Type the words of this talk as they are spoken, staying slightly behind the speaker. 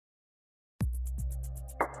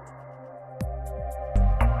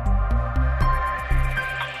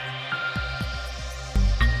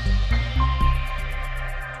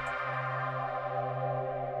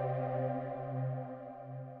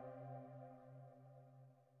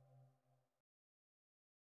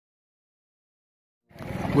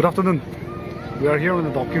Good afternoon. We are here on the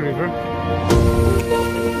Doki River,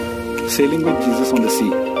 sailing with Jesus on the sea.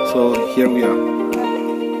 So here we are.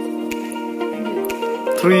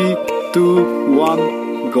 3, 2,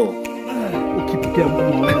 1, go. 깊게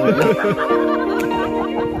한번 먹는 거야.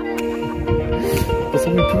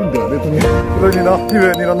 손이 푸른데 안 해, 동해.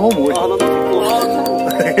 니나 너무 뭐해. 아,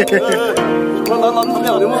 나 담배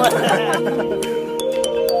안 먹어.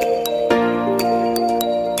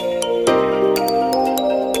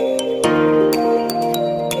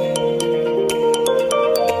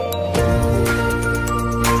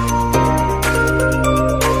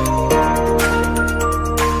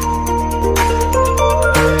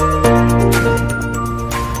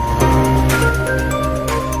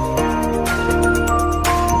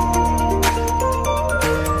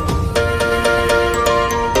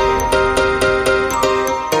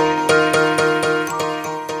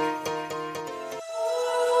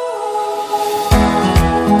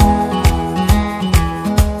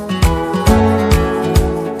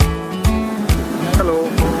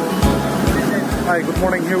 Hi, good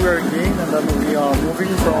morning. Here we are again, and then we are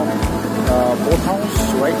moving from boat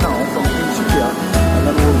house right now from Tinsukia, and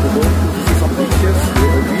then we will go to see some beaches. We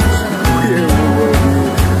will beach. Here we will be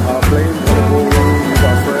playing volleyball with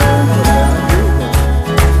our friends. And then here we go.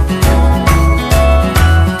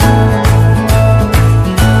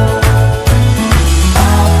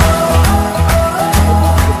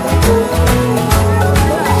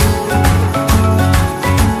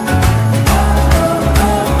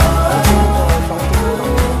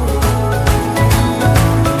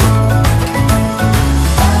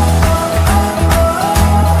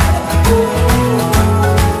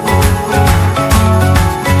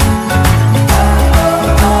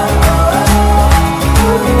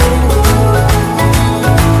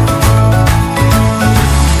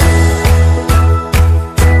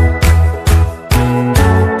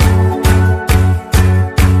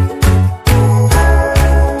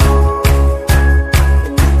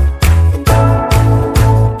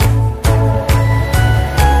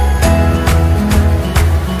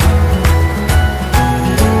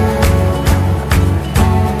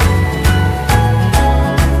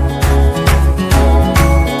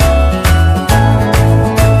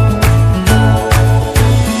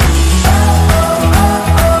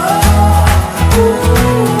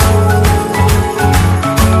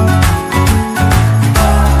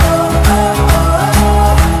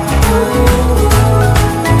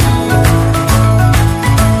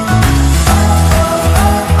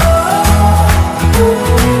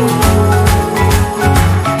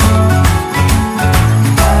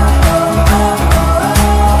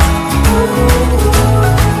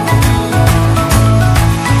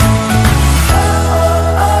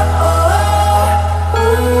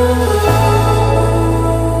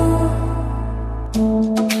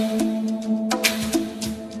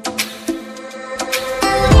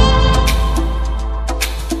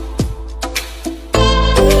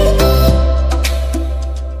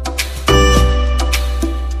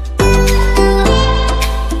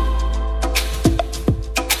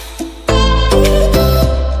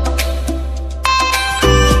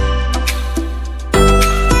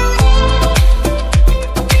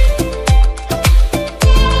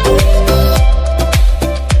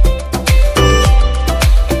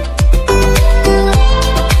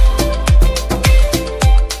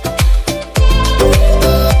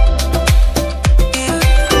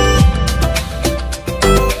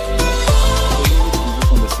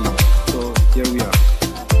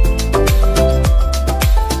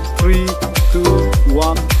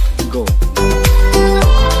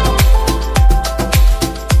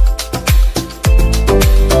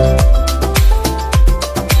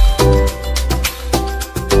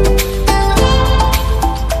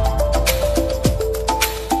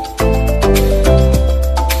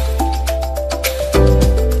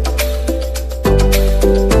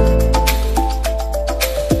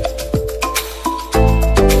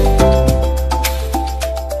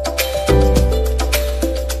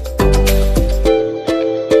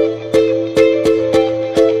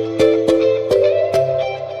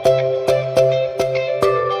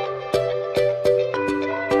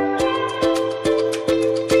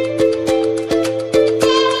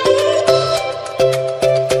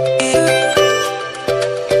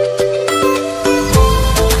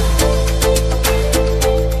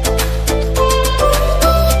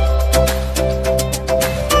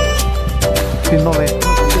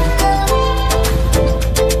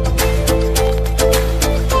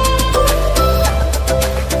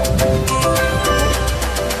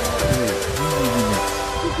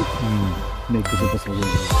 네, 그래서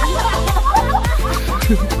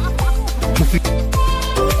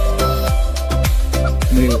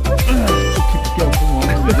네, 깊게 안 보면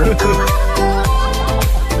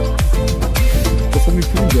내 손이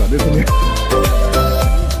푸는 거야, 내 손이.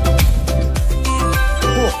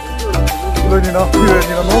 유연이나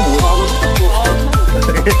너무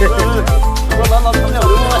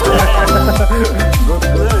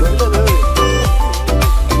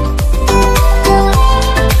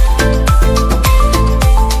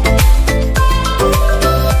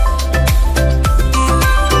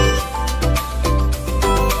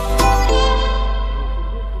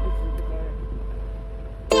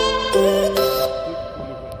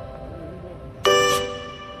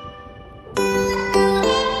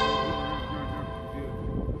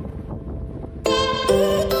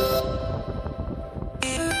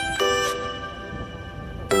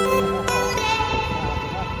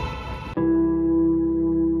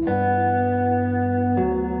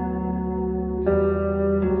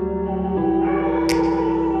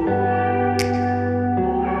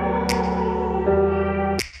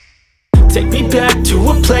Take me back to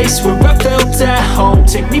a place where I felt at home.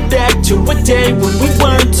 Take me back to a day when we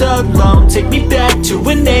weren't alone. Take me back to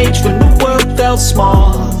an age when the world felt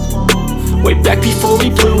small, way back before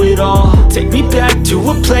we blew it all. Take me back to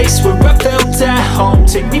a place where I felt at home.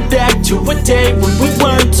 Take me back to a day when we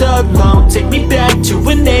weren't alone. Take me back to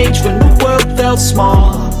an age when the world felt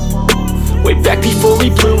small, way back before we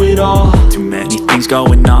blew it all. Too many things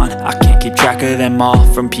going on, I can't keep track of them all.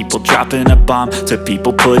 From people dropping a bomb to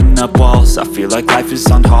people putting up walls, I feel like life is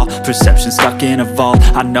on hold, perception stuck in a vault.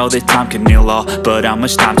 I know that time can heal all, but how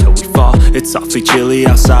much time till we fall? It's awfully chilly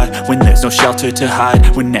outside when there's no shelter to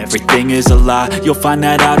hide. When everything is a lie, you'll find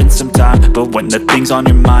that out in some time. But when the things on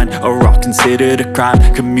your mind are all considered a crime,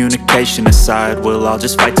 communication aside, we'll all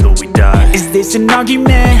just fight till we die. Is this an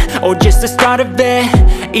argument or just the start of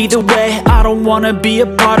it? Either way, I don't wanna be a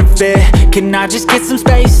part of it. Can I just get some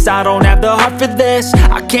space? I don't have the heart for this.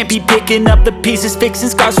 I can't be picking up the pieces, fixing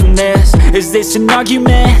scars from this. Is this an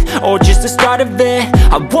argument or just the start of it?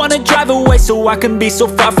 I wanna drive away so I can be so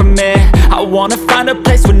far from it. I wanna find a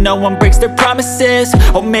place where no one breaks their promises,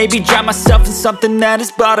 or maybe drown myself in something that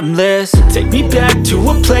is bottomless. Take me back to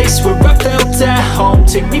a place where I felt at home.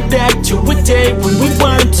 Take me back to a day when we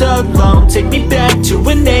weren't alone. Take me back to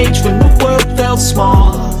an age when the world felt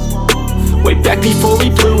small, way back before we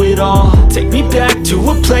blew it all. Take me back to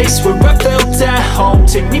a place where I felt at home.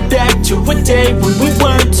 Take me back to a day when we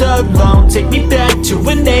weren't alone. Take me back to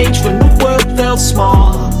an age when the world felt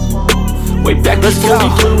small, way back before we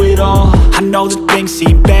blew it all. I know that things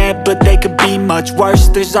seem bad, but they could be much worse.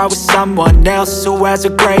 There's always someone else who has a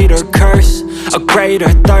greater curse, a greater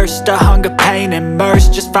thirst, a hunger, pain, and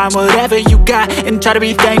mercy. Just find whatever you got and try to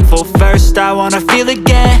be thankful first. I wanna feel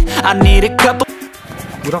again, I need a couple.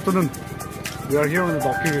 Good afternoon. We are here on the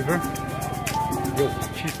Rocky River.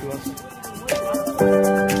 Cheers to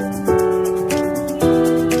us.